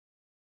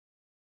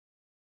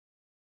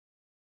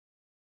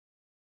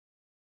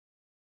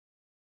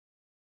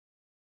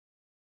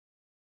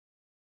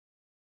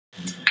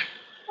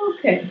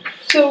Okay,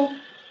 so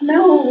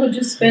now we'll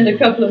just spend a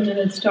couple of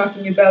minutes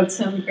talking about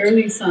some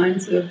early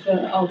signs of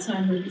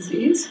Alzheimer's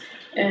disease.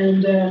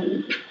 And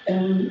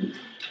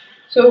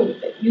so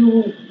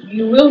you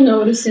will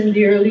notice in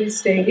the early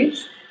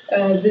stage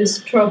this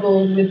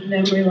trouble with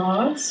memory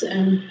loss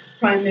and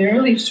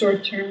primarily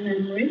short-term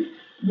memory,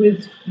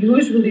 with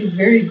usually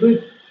very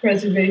good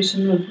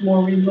preservation of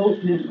more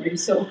remote memory.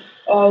 So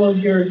all of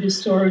your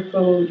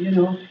historical,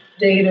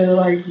 data,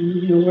 like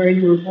where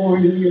you were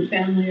born, who your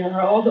family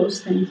are, all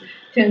those things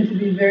tend to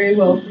be very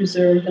well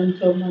preserved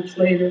until much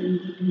later in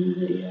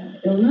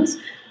the illness.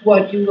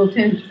 What you will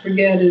tend to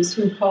forget is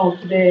who called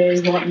today,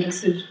 what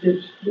message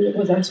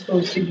was I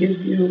supposed to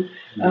give you,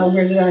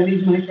 where did I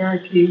leave my car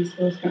keys,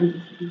 those kinds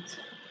of things.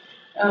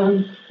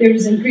 There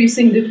is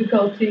increasing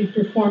difficulty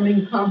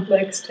performing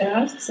complex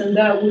tasks, and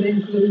that would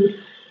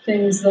include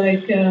things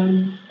like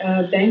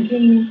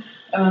banking,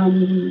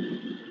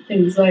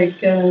 things like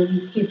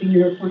keeping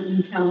your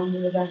appointment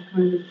calendar, that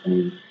kind of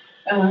thing.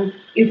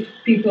 If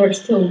people are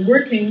still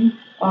working,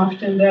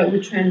 often that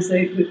would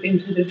translate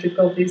into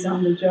difficulties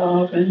on the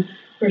job, and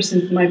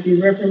person might be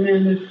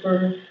reprimanded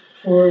for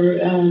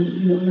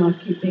not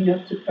keeping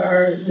up to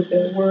par with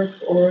their work,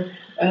 or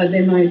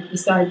they might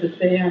decide that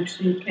they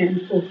actually can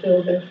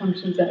fulfill their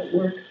functions at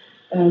work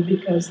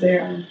because they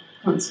are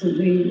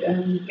constantly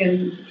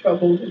getting into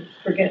trouble with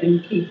forgetting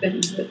key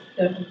things that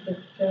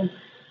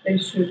they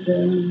should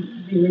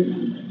be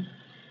remembering.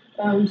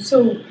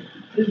 So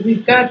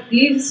we've got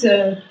these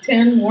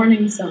 10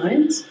 warning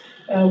signs,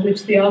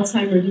 which the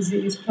Alzheimer's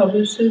disease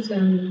publishes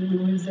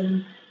and is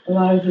in a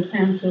lot of the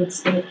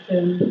pamphlets that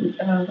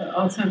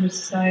Alzheimer's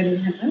Society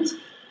has.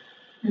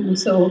 And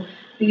so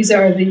these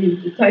are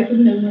the type of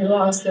memory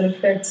loss that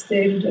affects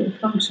day-to-day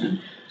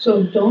function.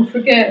 So don't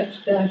forget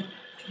that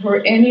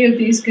for any of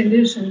these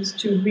conditions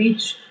to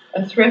reach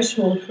a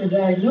threshold for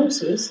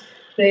diagnosis,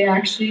 they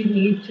actually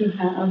need to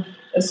have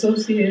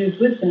associated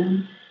with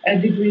them a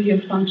degree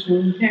of functional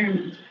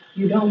impairment.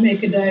 You don't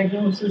make a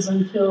diagnosis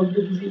until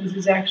the disease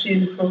is actually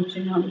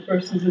encroaching on the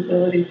person's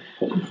ability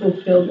to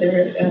fulfill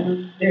their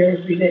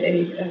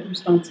everyday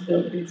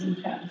responsibilities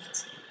and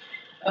tasks.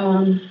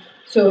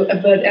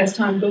 But as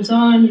time goes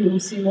on, you will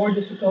see more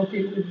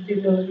difficulty with the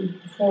ability to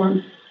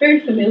perform very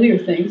familiar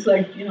things,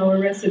 like a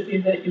recipe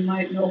that you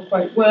might know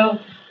quite well,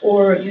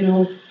 or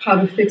how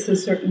to fix a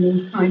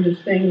certain kind of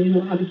thing,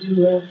 how to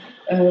do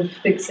a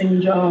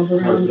fixing job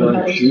around the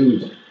house.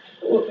 Shoes.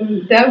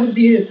 That would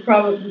be a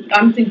problem.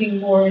 I'm thinking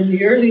more in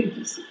the early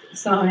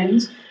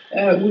signs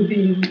would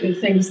be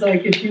things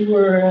like if you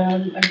were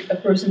a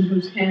person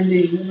who's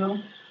handy,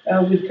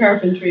 with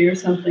carpentry or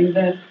something,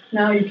 that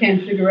now you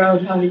can't figure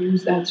out how to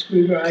use that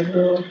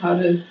screwdriver or how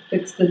to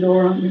fix the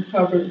door on your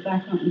cupboard,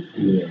 that kind of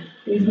thing. Yeah.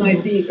 These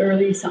might be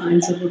early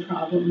signs of a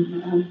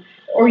problem.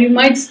 Or you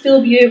might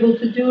still be able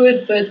to do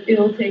it, but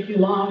it'll take you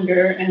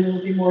longer and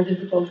it'll be more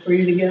difficult for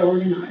you to get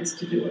organized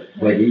to do it.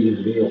 Like eating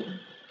a meal.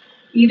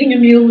 Eating a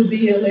meal would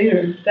be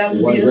later. That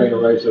would One be grain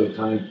of rice at a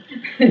time.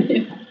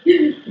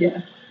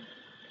 Yeah.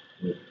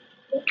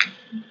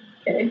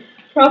 Okay.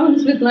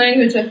 Problems with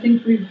language, I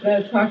think we've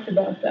talked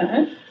about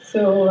that.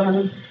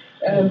 So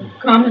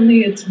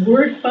commonly it's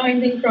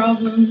word-finding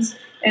problems,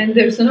 and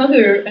there's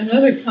another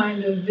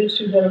kind of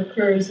issue that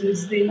occurs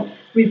is the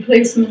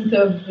replacement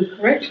of the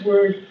correct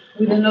word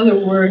with another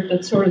word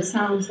that sort of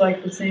sounds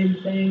like the same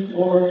thing,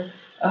 or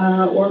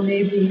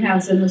maybe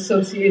has an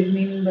associated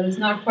meaning but is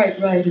not quite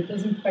right. It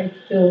doesn't quite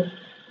fill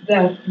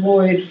that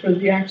void for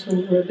the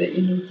actual word that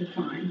you need to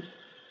find.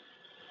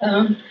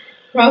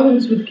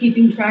 Problems with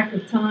keeping track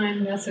of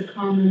time, that's a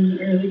common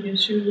early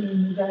issue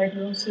in the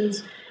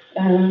diagnosis.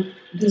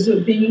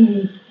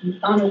 Being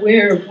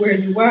unaware of where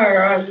you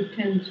are, I would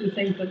tend to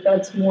think that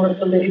that's more of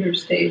a later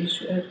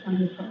stage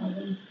kind of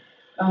problem.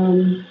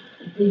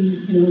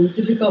 The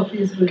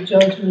difficulties with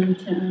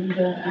judgment and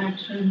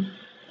action,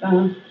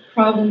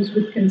 problems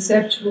with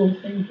conceptual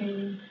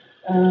thinking,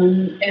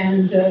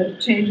 and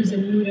changes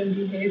in mood and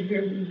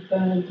behavior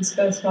we've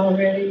discussed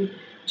already,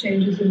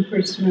 changes in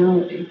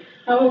personality.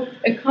 Now,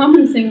 a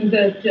common thing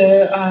that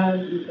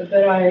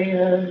I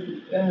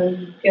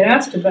get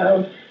asked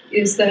about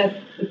is that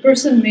the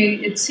person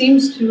it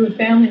seems to a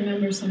family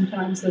member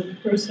sometimes that the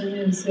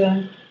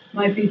person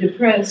might be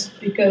depressed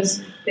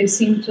because they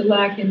seem to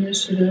lack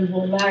initiative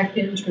or lack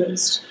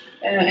interest,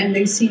 and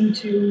they seem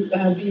to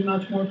be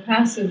much more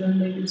passive than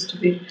they used to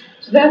be.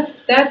 So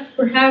that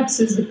perhaps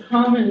is a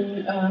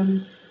common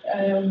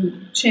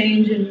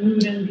change in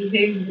mood and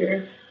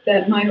behavior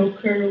that might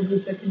occur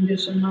with a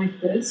condition like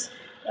this.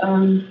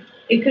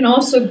 It can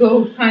also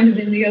go kind of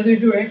in the other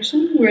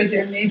direction, where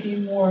there may be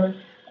more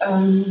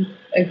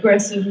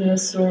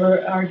aggressiveness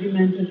or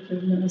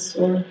argumentativeness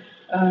or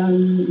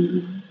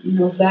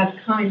that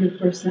kind of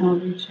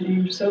personality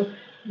change. So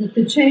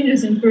the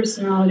changes in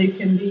personality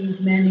can be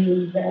many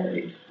and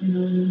varied,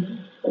 in the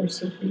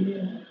course of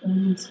the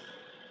illness.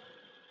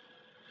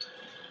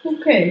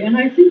 Okay, and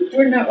I think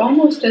we're now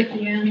almost at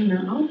the end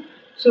now.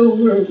 So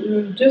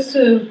we're just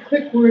a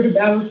quick word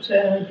about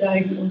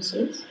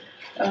diagnosis.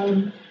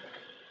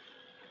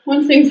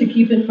 One thing to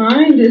keep in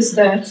mind is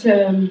that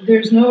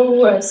there's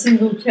no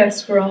single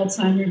test for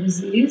Alzheimer's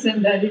disease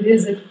and that it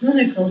is a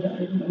clinical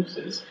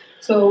diagnosis.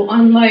 So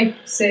unlike,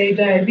 say,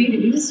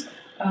 diabetes,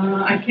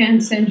 I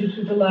can't send you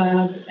to the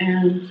lab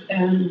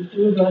and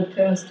do a blood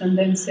test and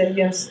then say,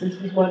 yes, this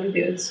is what it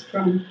is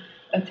from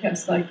a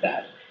test like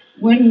that.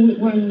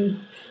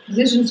 When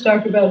physicians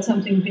talk about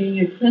something being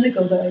a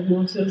clinical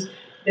diagnosis,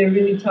 they're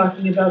really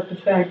talking about the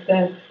fact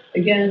that,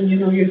 again,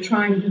 you're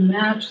trying to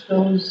match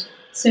those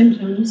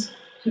symptoms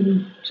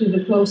to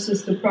the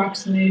closest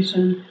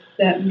approximation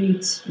that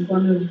meets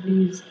one of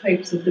these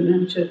types of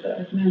dementia that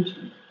I've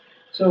mentioned.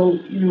 So,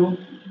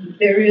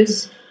 there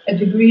is a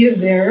degree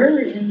of error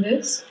in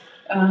this.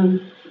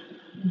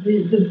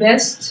 The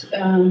best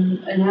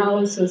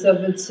analysis of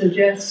it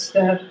suggests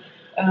that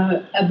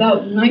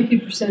about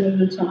 90% of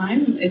the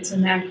time it's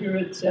an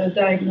accurate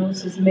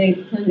diagnosis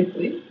made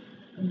clinically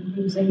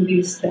using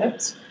these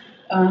steps.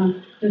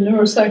 The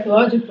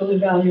neuropsychological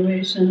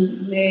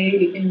evaluation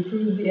may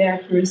improve the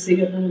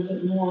accuracy a little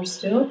bit more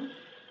still,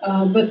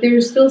 but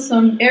there's still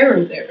some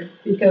error there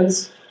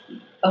because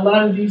a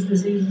lot of these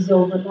diseases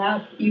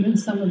overlap, even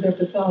some of their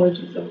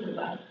pathologies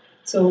overlap.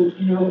 So,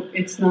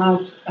 it's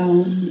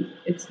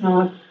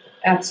not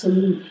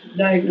absolute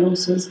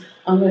diagnosis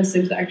unless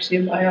there's actually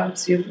a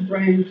biopsy of the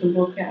brain to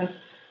look at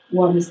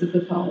what is the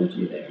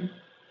pathology there.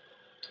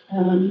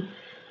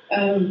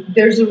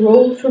 There's a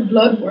role for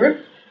blood work,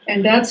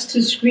 and that's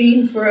to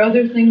screen for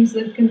other things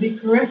that can be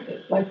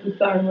corrected, like the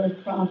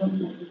thyroid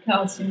problem, or the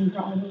calcium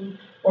problem,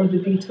 or the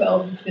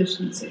B12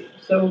 deficiency.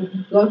 So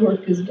blood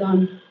work is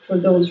done for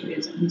those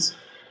reasons.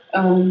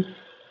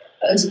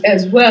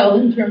 As well,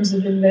 in terms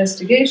of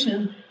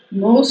investigation,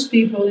 most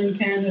people in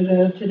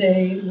Canada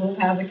today will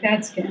have a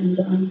CAT scan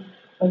done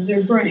of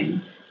their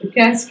brain. The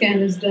CAT scan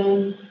is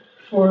done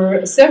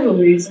for several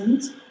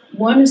reasons.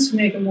 One is to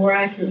make a more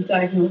accurate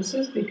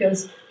diagnosis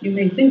because you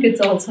may think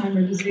it's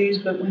Alzheimer's disease,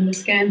 but when the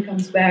scan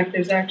comes back,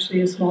 there's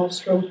actually a small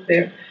stroke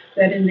there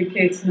that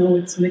indicates, no,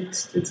 it's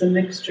mixed. It's a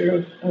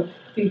mixture of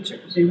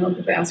features,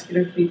 the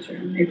vascular feature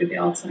and maybe the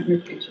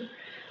Alzheimer's feature.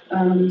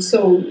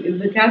 So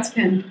the CAT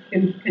scan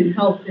can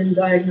help in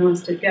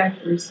diagnostic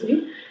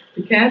accuracy.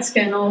 The CAT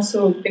scan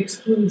also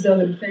excludes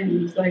other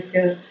things, like,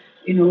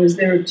 is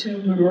there a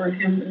tumor or a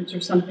hemorrhage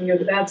or something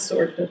of that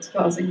sort that's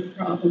causing the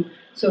problem?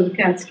 So the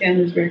CAT scan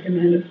is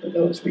recommended for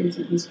those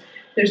reasons.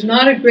 There's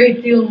not a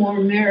great deal more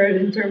merit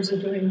in terms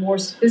of doing more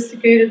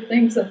sophisticated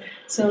things.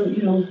 So,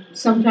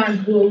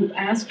 sometimes we'll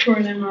ask for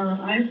an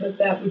MRI, but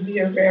that would be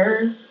a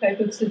rarer type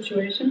of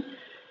situation.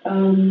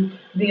 The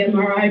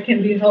MRI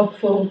can be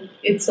helpful.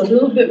 It's a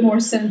little bit more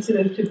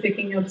sensitive to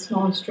picking up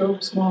small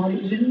strokes, small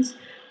lesions.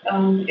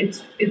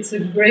 It's a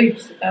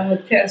great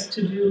test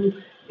to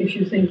do if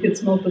you think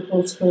it's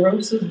multiple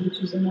sclerosis, which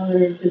is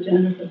another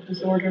degenerative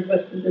disorder,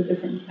 but with a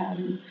different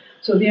pattern.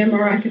 So the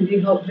MRI can be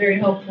very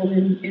helpful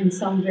in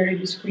some very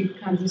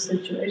discrete kinds of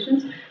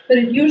situations, but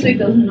it usually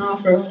doesn't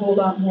offer a whole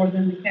lot more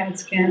than the CAT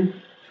scan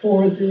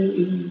for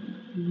the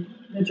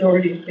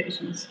majority of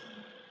patients.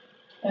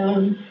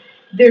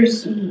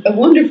 There's a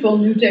wonderful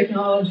new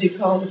technology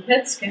called a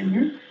PET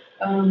scanner,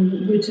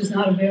 which is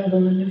not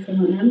available in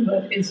Newfoundland,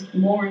 but is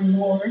more and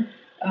more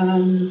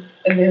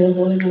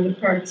available in other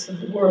parts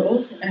of the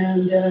world.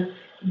 And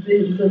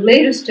the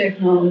latest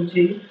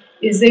technology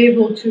is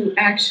able to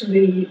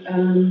actually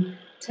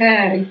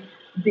tag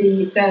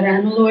that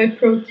amyloid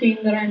protein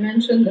that I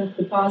mentioned that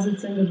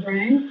deposits in the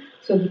brain.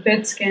 So the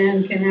PET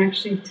scan can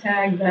actually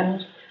tag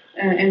that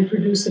and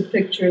produce a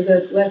picture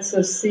that lets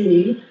us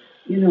see,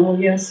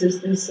 yes,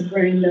 is this a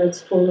brain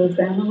that's full of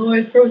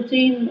amyloid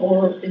protein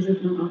or is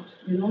it not?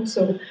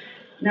 So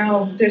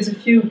now there's a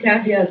few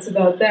caveats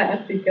about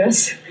that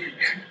because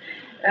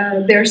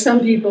there are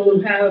some people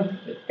who have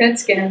PET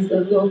scans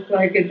that look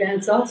like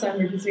advanced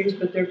Alzheimer's disease,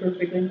 but they're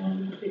perfectly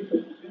normal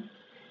people.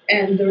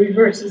 And the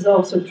reverse is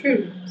also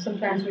true.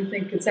 Sometimes we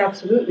think it's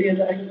absolutely a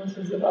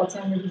diagnosis of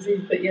Alzheimer's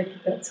disease, but yet the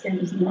PET scan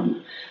is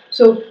normal.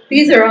 So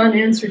these are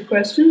unanswered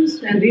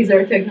questions, and these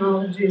are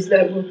technologies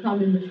that will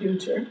come in the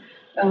future.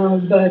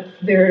 But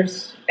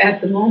there's, at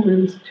the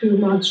moment, too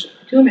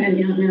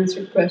many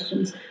unanswered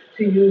questions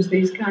to use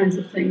these kinds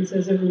of things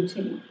as a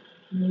routine.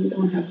 We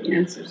don't have the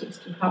answers as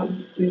to how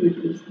we would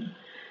use them.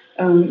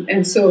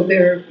 And so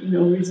they're,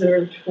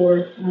 reserved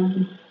for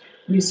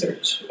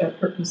research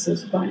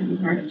purposes by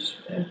and large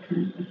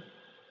currently.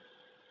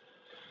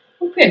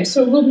 Okay,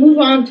 so we'll move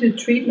on to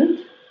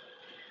treatment.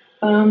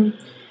 One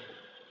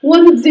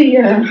of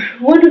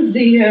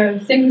the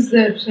things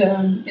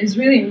that is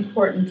really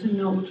important to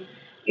note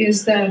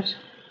is that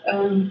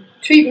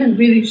treatment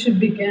really should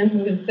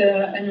begin with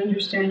an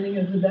understanding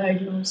of the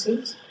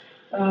diagnosis,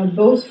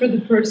 both for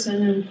the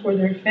person and for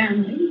their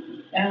family.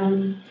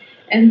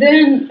 And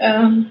then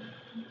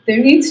there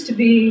needs to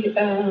be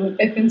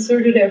a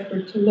concerted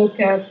effort to look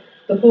at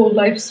the whole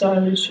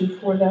lifestyle issue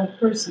for that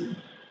person.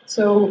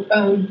 So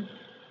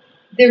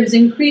there's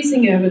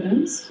increasing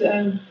evidence.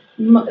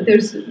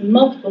 There's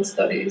multiple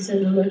studies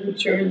in the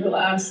literature in the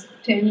last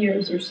 10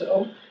 years or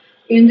so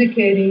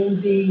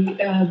indicating the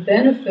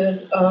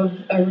benefit of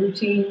a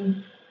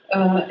routine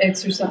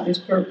exercise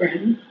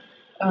program.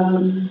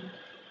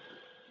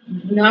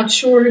 Not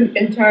sure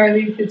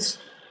entirely if it's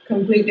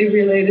completely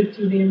related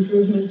to the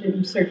improvement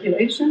in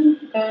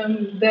circulation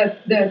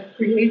that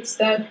creates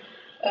that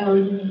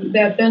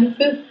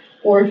benefit,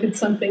 or if it's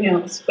something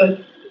else.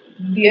 But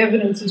the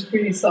evidence is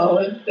pretty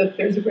solid that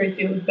there's a great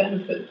deal of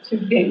benefit to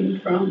gain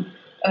from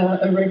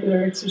a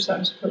regular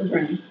exercise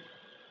program.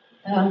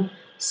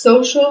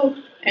 Social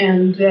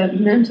and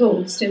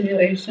mental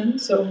stimulation,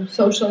 so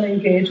social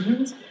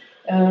engagement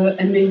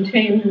and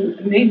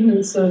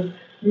maintenance of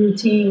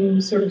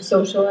routine sort of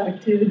social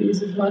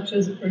activities as much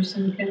as a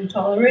person can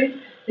tolerate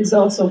is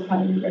also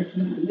highly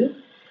recommended.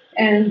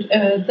 And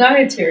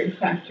dietary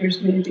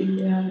factors may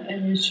be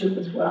an issue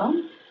as well.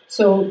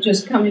 So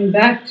just coming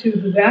back to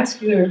the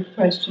vascular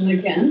question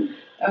again,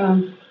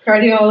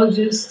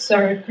 cardiologists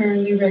are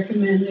currently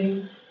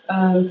recommending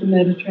the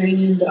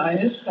Mediterranean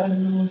diet. I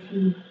don't know if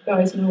you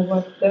guys know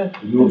what that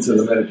is. Move to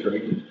the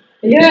Mediterranean.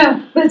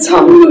 Yeah, let's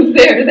all move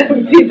there. That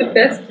would be the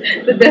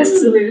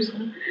best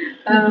solution.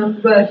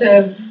 But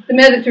the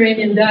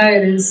Mediterranean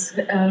diet is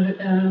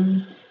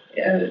the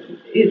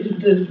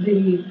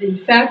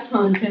fat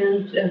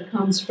content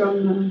comes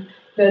from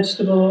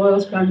vegetable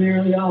oils,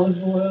 primarily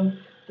olive oil.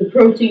 The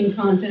protein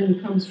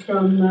content comes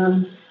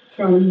from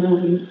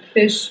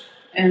fish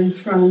and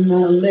from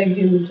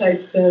legume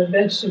type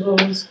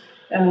vegetables,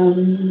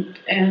 and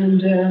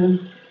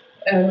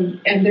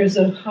there's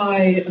a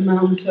high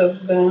amount of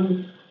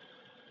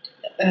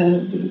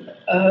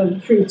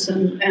fruits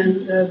and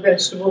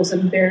vegetables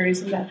and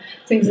berries and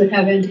things that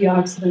have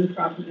antioxidant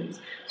properties.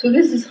 So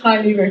this is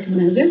highly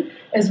recommended,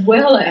 as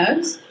well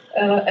as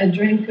a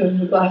drink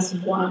of a glass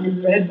of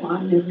wine, red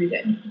wine, every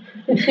day.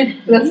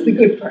 That's the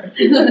good part.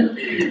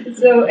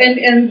 So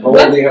and how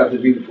old do you have to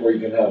be before you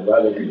can have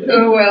that every day?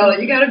 Oh well,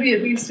 you got to be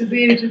at least at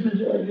the age of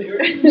majority,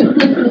 right?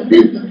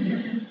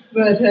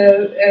 But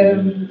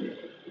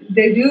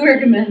they do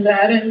recommend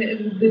that,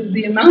 and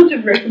the amount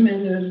of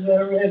recommended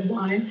red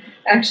wine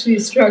actually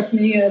struck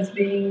me as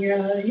being,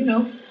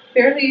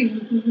 fairly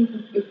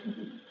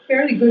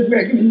good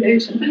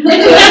recommendation.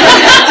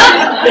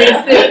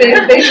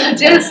 they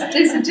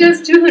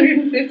suggest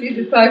 250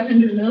 to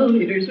 500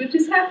 milliliters, which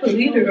is half a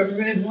liter of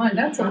red wine.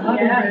 That's a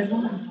lot of red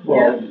wine.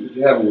 Well, if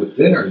you have it with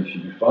dinner, you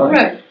should be fine.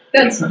 Right.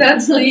 That's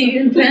the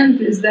intent.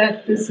 Is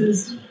that this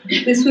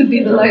would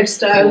be the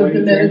lifestyle of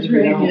the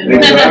Mediterranean.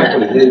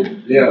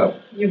 Exactly. Yeah.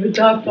 You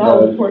adopt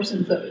all the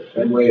portions of it.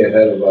 Right? Way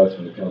ahead of us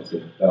when it comes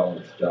to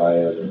balanced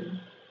diet.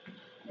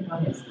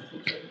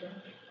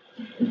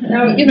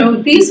 Now,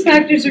 these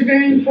factors are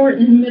very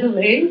important in middle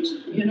age,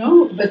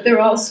 but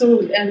they're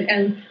also,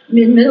 and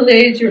in middle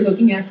age, you're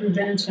looking at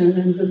prevention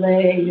and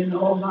delay,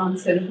 of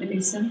onset of any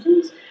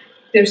symptoms.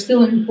 They're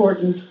still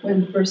important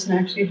when the person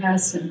actually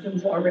has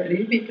symptoms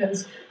already,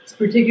 because it's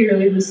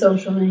particularly the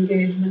social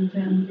engagement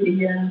and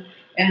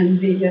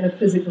the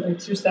physical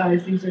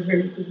exercise. These are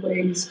very good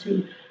ways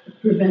to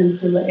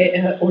prevent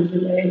delay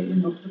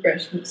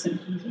progression of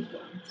symptoms as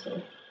well. So,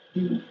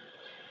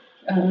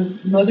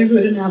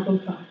 motherhood and apple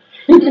pie.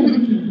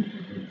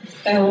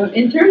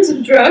 In terms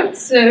of drugs,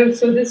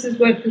 so this is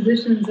what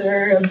physicians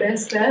are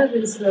best at,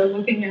 is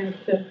looking at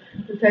the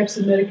types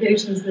of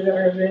medications that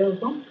are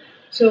available.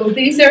 So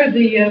these are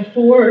the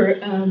 4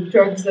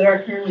 drugs that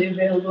are currently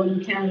available in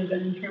Canada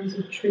in terms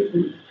of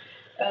treatment.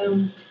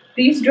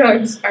 These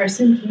drugs are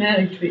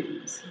symptomatic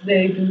treatments.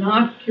 They do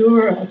not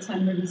cure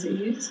Alzheimer's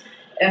disease.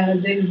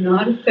 They do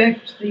not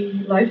affect the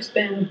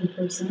lifespan of the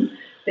person.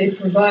 They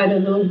provide a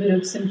little bit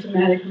of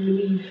symptomatic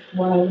relief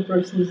while the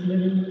person is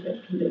living with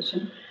that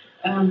condition.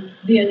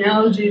 The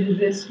analogy to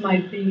this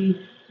might be,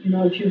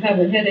 if you have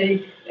a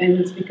headache and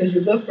it's because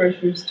your blood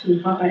pressure is too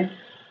high,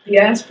 the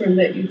aspirin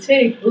that you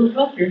take will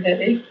help your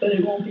headache, but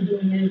it won't be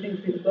doing anything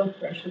for your blood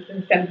pressure.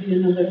 There's got to be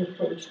another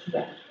approach to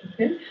that.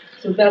 Okay,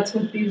 so that's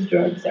what these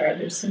drugs are.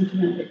 They're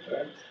symptomatic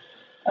drugs.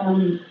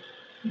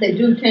 They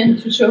do tend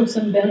to show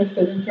some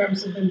benefit in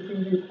terms of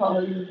improving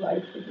quality of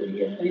life for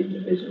the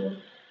individual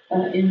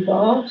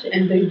involved,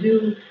 and they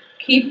do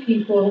keep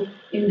people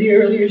in the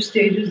earlier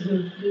stages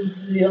of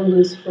the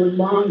illness for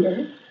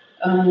longer,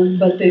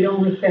 but they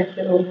don't affect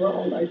their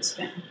overall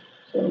lifespan.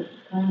 So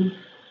I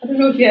don't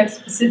know if you have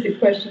specific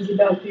questions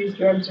about these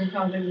drugs or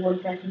how they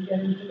work. I can get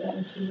into that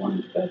if you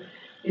want, but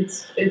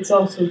it's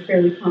also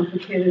fairly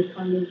complicated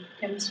kind of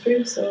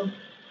chemistry, so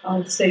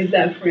I'll save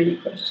that for any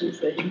questions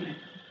that you may have.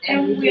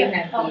 And we do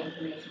have the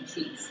information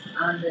sheets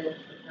on the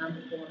 4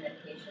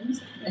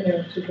 medications, and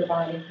they're to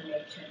provide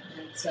information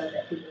so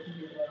that people can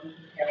do their own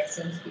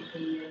comparisons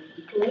between them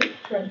equally.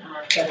 But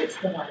it's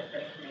provided for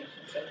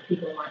information, so if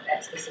people want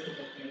that specific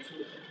information,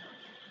 we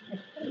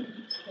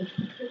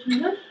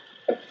can help.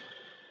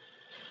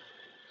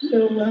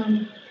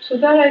 So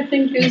that I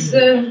think is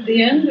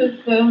the end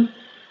of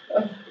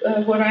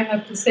what I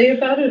have to say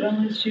about it,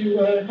 unless you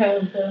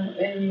have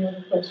any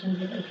other questions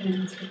that I can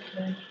answer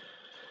today.